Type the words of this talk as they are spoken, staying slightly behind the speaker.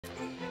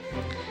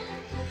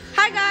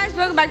guys,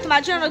 welcome back to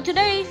my channel.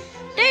 Today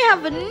they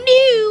have a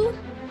new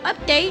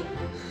update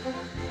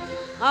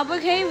on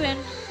Brookhaven.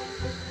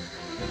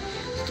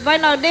 Right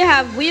now they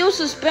have wheel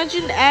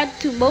suspension added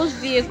to most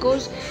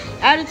vehicles,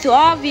 added to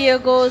all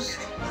vehicles,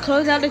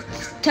 closed out of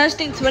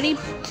testing 20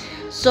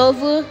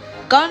 silver,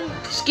 gun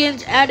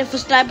skins added for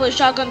sniper,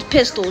 shotguns,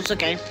 pistols.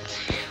 Okay.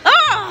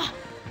 Ah,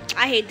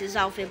 I hate this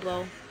outfit,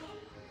 bro.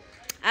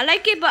 I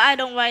like it, but I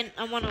don't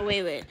want to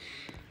wear it.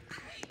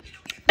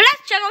 But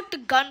let's check out the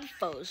gun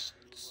first.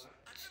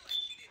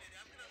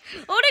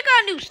 Oh, they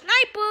got a new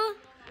sniper.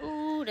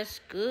 Ooh, that's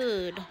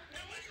good.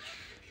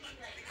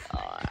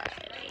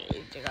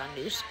 Alright, they got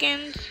new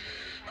skins.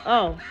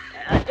 Oh,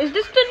 is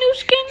this the new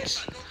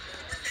skins?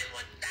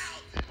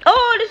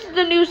 Oh, this is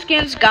the new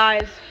skins,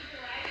 guys.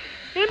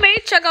 You may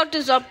check out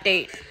this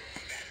update.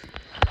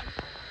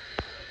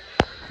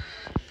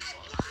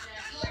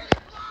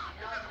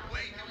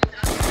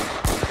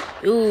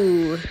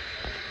 Ooh.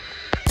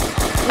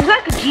 It's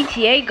like a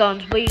GTA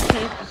guns, but you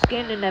change the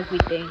skin and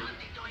everything.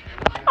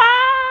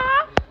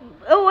 Ah!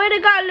 Oh, wait,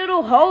 it got a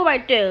little hole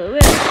right there.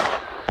 Wait.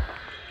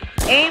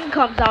 Aim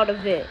comes out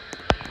of it.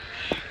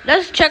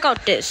 Let's check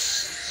out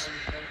this.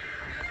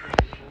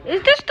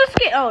 Is this the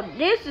skin? Oh,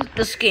 this is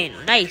the skin.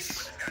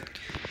 Nice.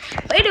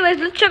 But anyways,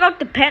 let's check out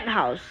the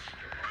penthouse.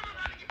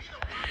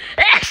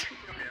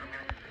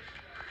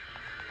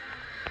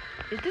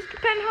 Is this the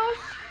penthouse?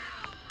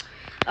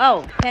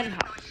 Oh,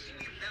 penthouse.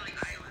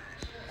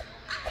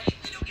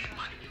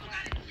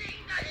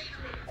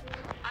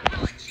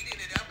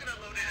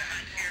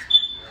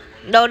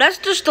 No, that's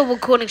just the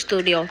recording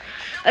studio.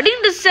 I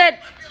think they said.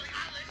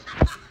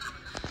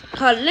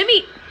 Let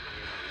me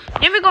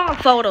go on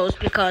photos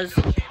because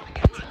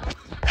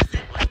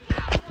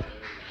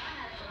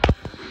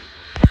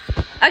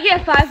I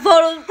can't find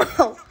photos,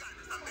 bro.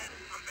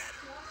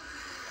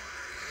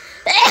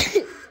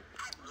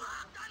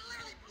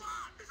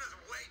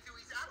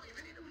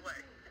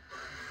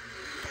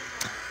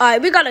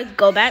 Alright, we gotta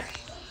go back.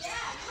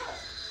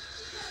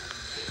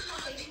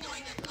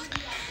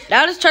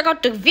 Now let's check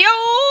out the view.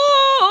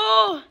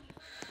 Oh!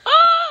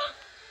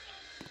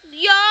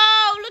 Yo,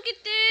 look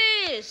at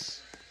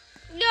this.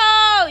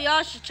 Yo,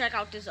 y'all should check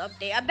out this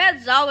update. I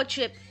bet Zawa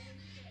Trip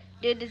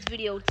did this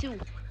video too.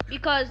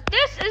 Because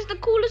this is the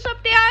coolest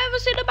update I ever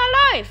seen in my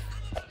life.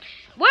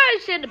 Where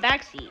is in the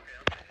backseat?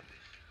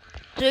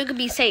 So it could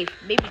be safe.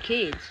 Maybe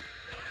kids.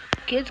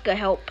 Kids could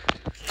help.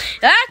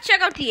 Let's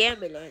check out the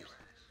ambulance.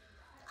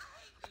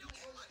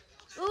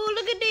 Oh,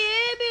 look at the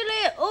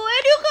ambulance. Oh,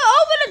 and you can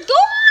open the door.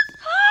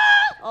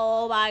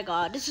 Oh my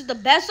god. This is the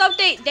best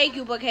update. Thank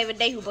you, Brookhaven.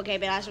 Thank you,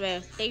 Brookhaven. I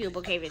swear. Thank you,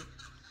 Brookhaven.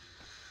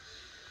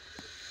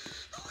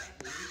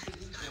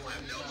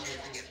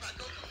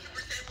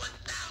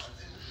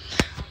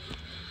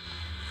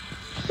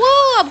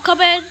 Woo, I'm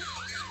coming.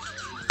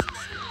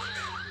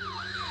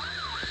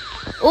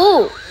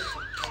 Ooh.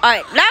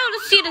 Alright, now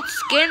let's see the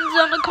skins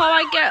on the car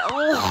I get.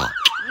 Oh,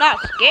 not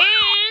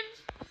skins.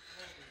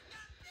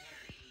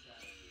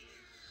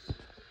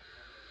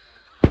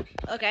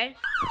 Okay.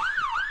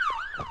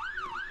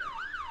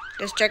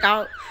 Let's check it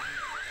out.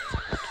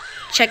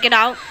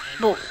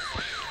 Boom.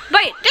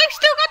 Wait, they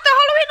still got the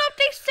Halloween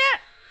update set.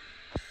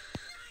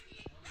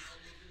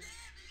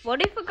 Well,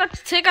 they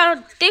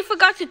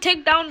forgot to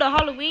take down the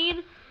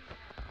Halloween,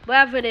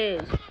 whatever it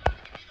is.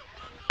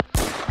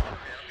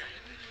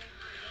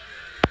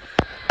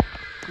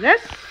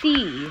 Let's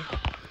see.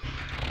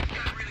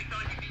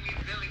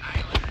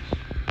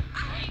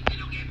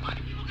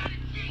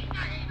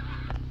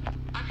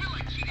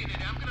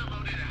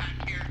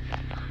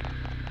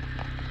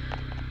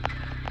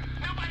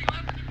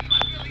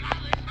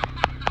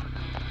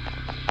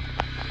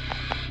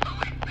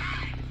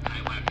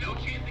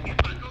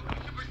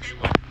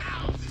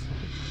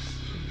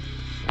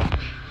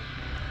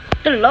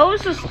 The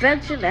lowest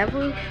suspension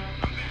ever.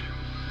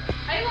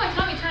 How do you want to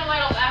tell me to turn the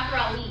light off after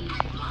I leave?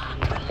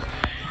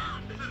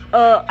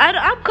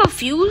 I'm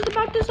confused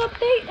about this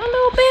update a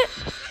little bit.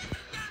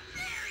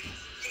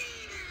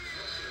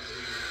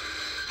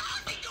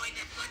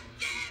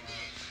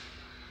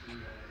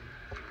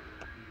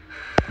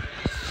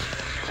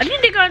 I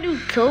think they got a new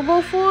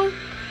turbo for.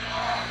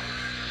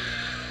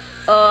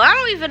 I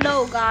don't even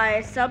know,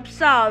 guys. I'm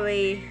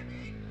sorry.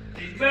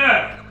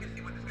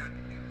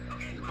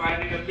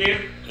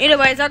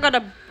 Anyways, I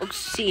gotta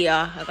see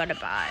ya. I gotta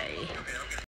buy.